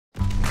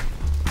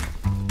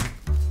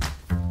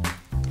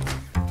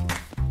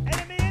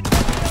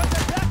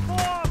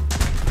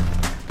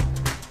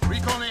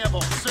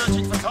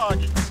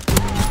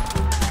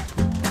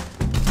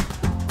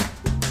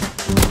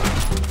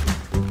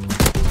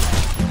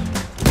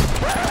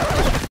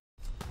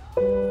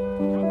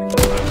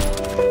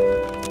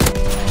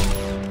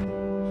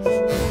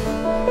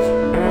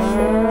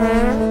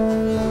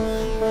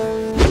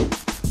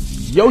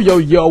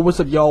Yo, what's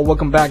up, y'all?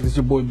 Welcome back. This is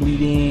your boy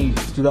Bleeding.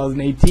 It's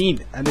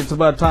 2018, and it's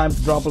about time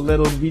to drop a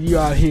little video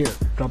out here.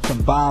 Drop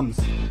some bombs.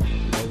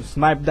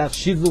 Snipe that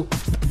shizzle.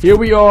 Here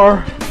we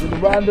are with a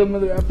random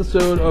other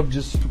episode of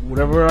just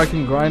whatever I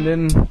can grind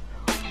in.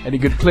 Any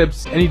good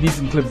clips, any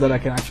decent clips that I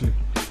can actually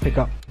pick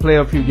up. Play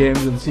a few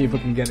games and see if I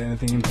can get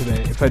anything in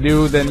today. If I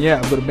do, then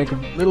yeah, I'm gonna make a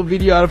little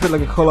video out of it,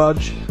 like a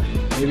collage,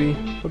 maybe.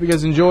 Hope you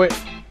guys enjoy it.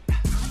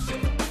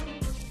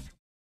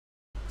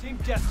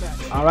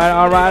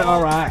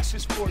 Alright.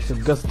 So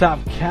Gustav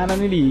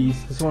KAR98.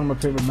 This is one of my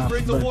favorite maps.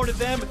 Bring the war to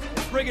them and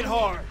bring it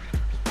hard.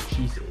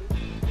 Jesus.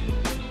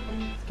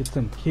 Let's get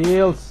some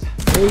kills.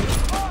 Hey.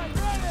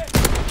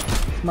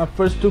 It's my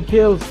first 2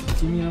 kills.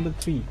 Give me another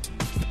 3. You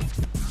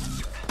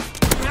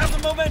have the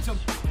momentum.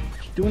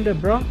 What you doing there,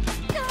 bro?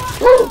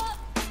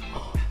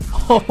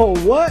 Oh,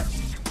 what?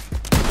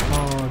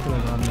 Oh, I feel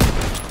like I'm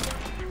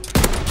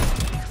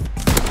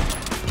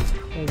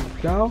there. There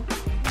we go.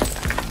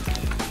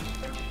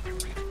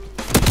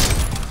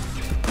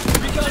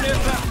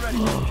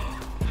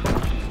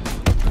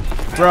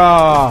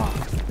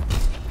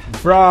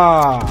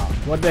 Bruh,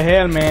 what the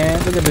hell,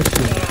 man? Look at this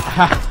shit.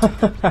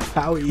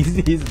 How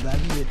easy is that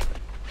shit?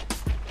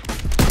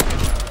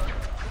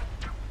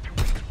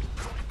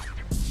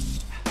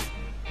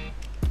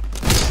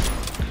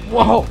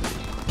 Whoa!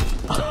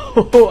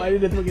 Oh, I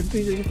didn't fucking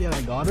see anything.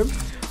 I got him.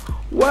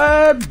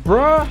 What,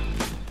 bruh?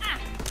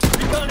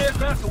 Recon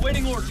aircraft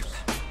awaiting orders.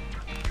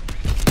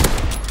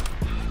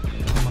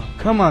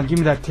 Come on, give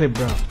me that clip,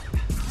 bro.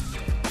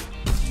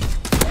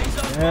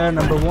 Yeah,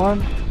 number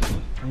 1.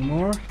 Any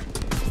more?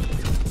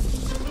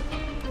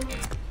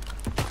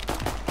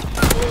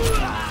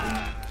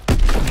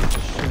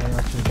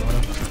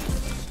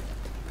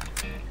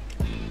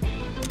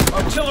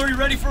 Artillery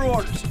ready for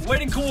orders.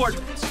 Waiting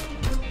coordinates.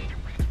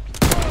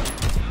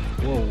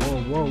 Whoa.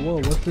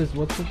 What's this?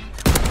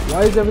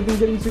 Why is everything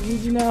getting so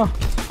easy now?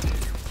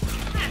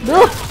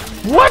 No!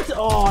 What?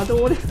 Oh, I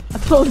thought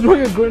I was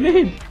throwing a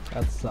grenade.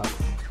 That sucks.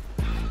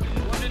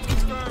 Coordinates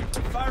confirmed.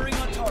 Firing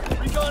on target.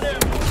 Recon air.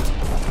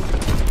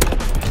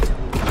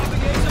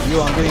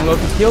 Yo, I'm getting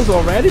lots of kills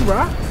already,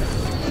 bruh.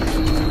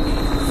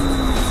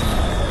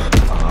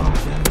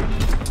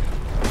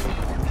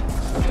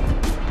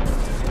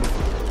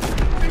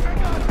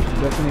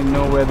 Definitely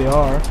know where they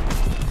are.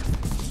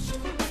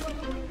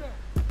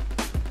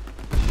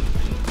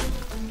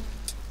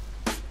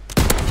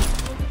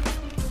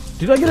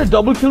 Did I get a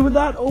double kill with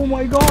that? Oh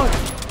my god!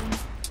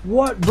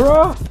 What,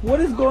 bruh? What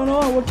is going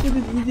on? What's with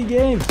this easy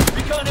game?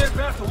 Recon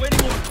aircraft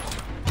awaiting orders.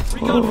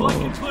 Recon flight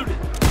concluded.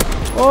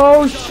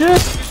 Oh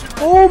shit!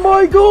 Oh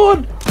my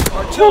god!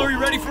 Artillery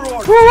ready for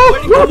orders.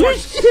 Oh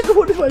shit!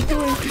 What am I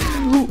doing?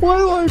 What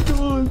am I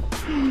doing?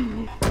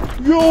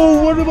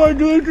 Yo, what am I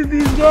doing to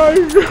these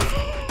guys?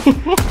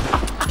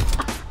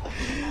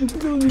 This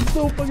is gonna be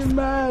so fucking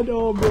mad.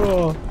 Oh,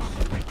 bro.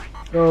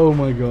 Oh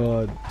my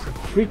god.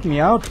 Freaked me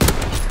out.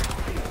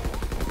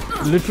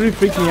 Literally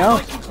freaked me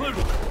out.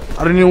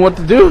 I don't know what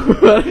to do.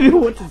 I don't know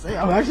what to say.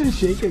 I'm actually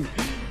shaking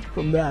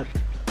from that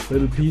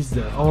little piece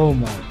there. Oh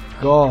my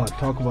god.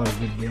 Talk about a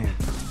good game.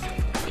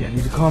 Okay, I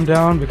need to calm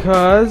down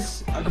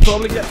because I could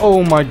probably get.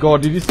 Oh my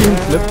god. Did you see him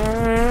slip?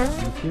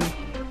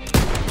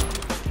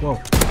 Whoa.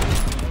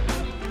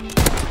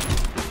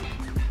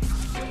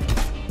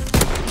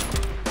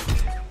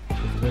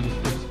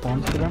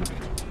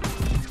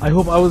 I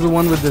hope I was the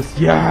one with this.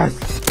 Yes!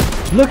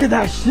 Look at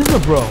that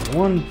shizzle, bro.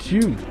 1,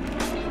 2,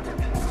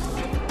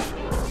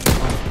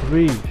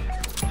 3.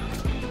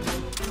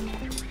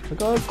 Look at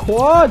the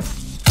quads.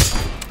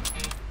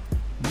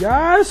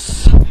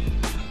 Yes!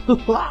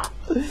 Recon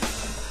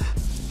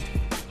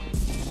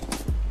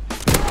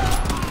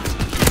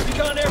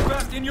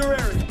aircraft in your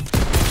area.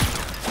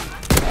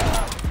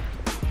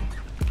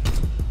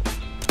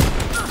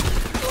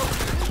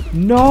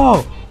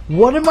 No!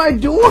 What am I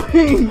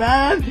doing,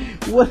 man?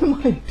 What am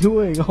I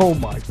doing? Oh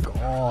my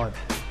god.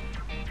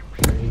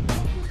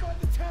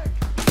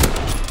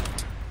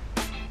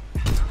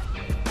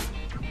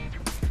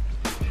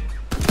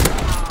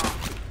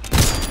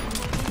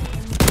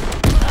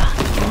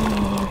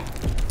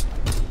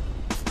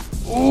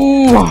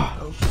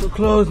 Ooh, so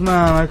close,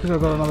 man. I could have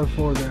got another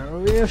 4 there.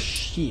 Oh yeah,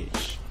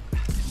 shit.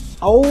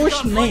 Oh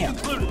snap.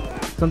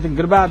 Something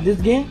good about this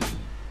game?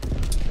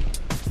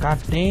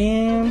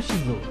 Goddamn,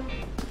 she's over.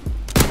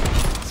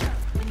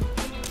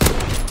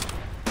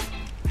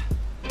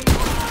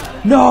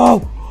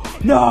 No!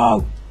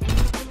 No!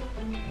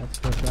 That's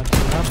what's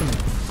happening.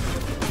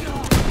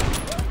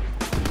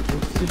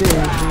 Oopsie daisy.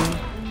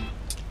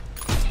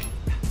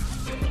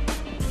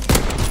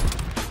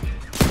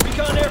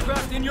 Recon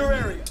aircraft in your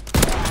area.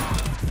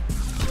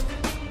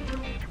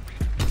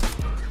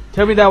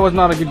 Tell me that was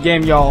not a good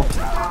game, y'all.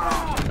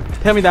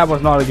 Tell me that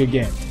was not a good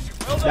game.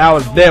 That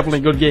was definitely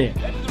a good game.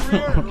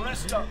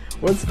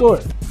 What score?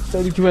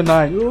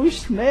 32-9. Oh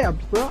snap,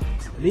 bro.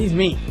 Leaves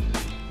me.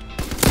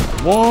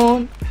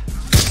 1,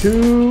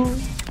 2.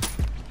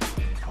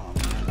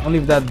 Only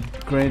if that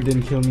grenade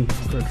didn't kill me.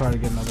 I'm gonna try to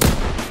get another one.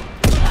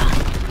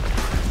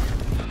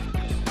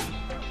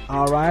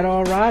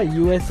 Alright.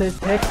 USS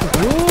Texas.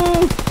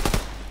 Woo!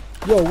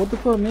 Yo, what the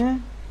fuck,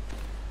 man?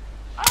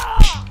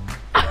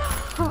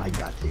 I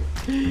got you.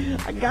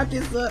 I got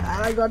you, son.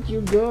 I got you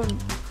good.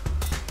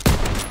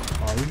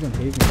 Oh, he's gonna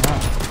hate me now.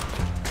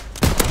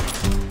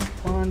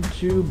 1,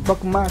 2,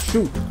 buckle my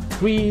shoe.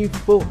 3,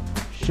 4,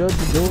 shut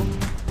the door.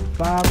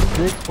 5,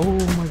 6. Oh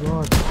my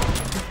god.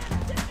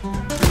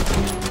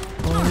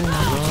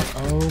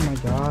 Oh my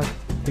god.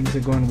 Things are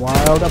going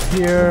wild up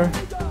here.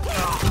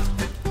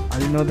 I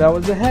didn't know that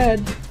was ahead.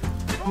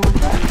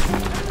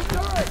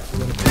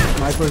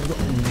 Snipers.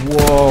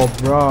 Whoa,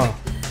 bruh.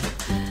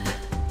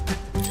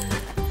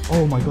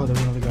 Oh my god,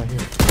 there's another guy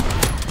here.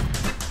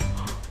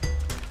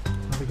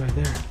 Another guy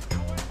there.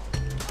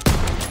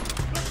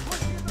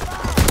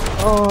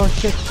 Oh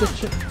shit.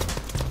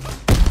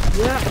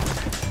 Yeah.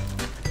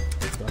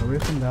 Got away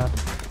from that.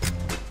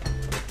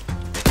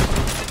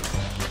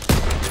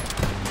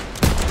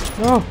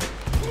 No.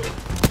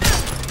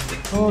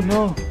 Oh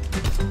no.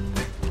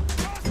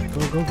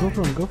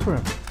 Go for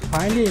him.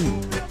 Find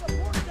him.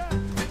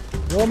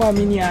 Go, my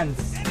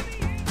minions.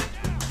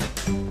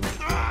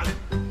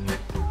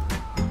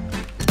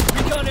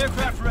 Recon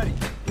aircraft ready.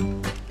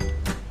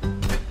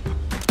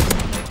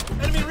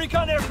 Enemy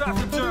recon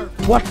aircraft observed.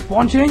 What?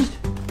 Spawn changed?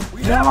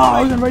 Damn,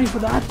 I wasn't ready for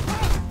that.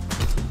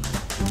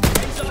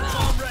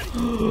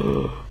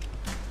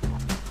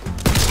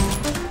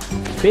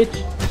 Bitch.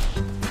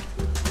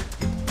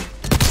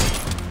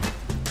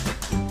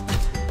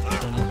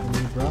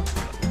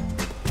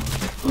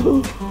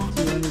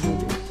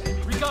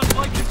 Recon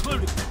flight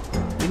concluded.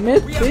 You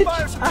missed, We have bitch.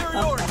 fire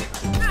superiority.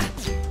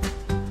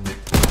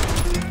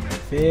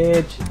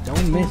 Bitch,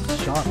 don't miss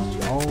shots,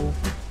 yo.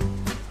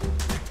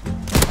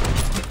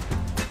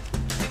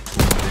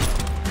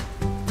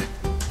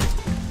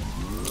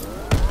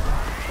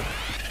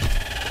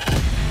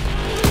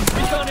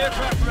 Recon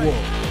aircraft ready. Whoa,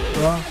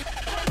 bruh.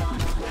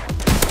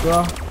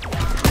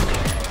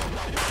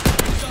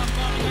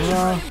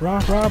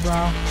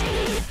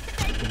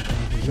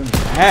 He's gonna be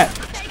bad.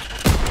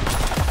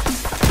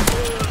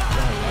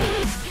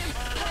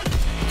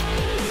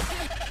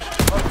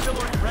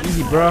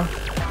 Easy, bruh.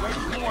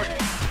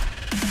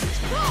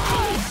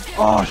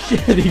 Oh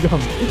shit, he got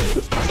me.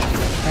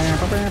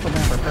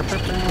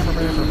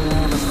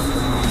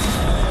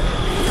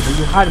 Where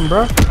you hiding,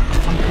 bruh?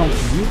 I'm coming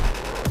for you.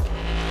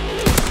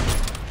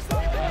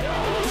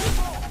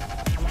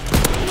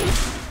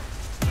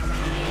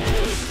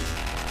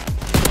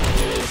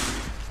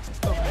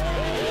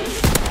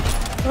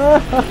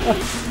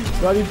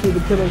 Got you through the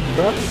pillars,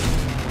 bruh.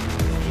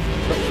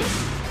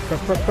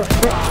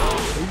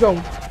 There you go.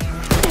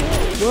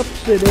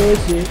 Whoops, it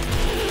is it.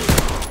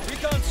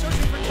 Recon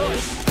searching for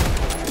targets.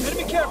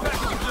 Enemy care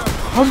package observed.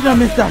 How did I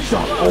miss that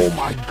shot? Oh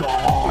my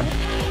god.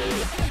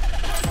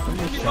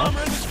 Enemy bomber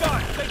in the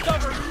sky. Take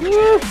cover.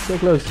 Woo, so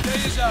close. Day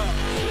is out.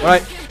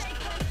 Alright.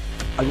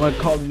 I'm gonna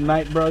call it a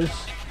night, bros.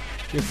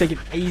 Just take it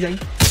easy.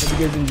 Hope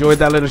you guys enjoyed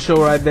that little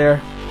show right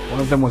there.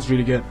 One of them was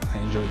really good. I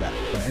enjoyed that.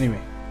 But anyway,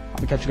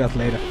 I'll catch you guys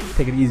later.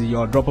 Take it easy,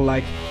 y'all. Drop a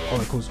like, all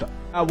that cool stuff.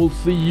 I will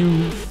see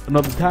you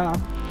another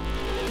time.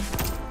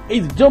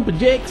 Easy jumping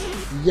jacks.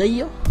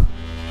 Yeah.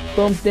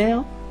 Thumbs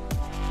down.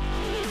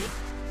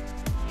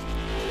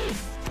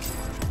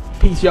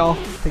 Peace, y'all.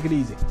 Take it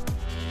easy.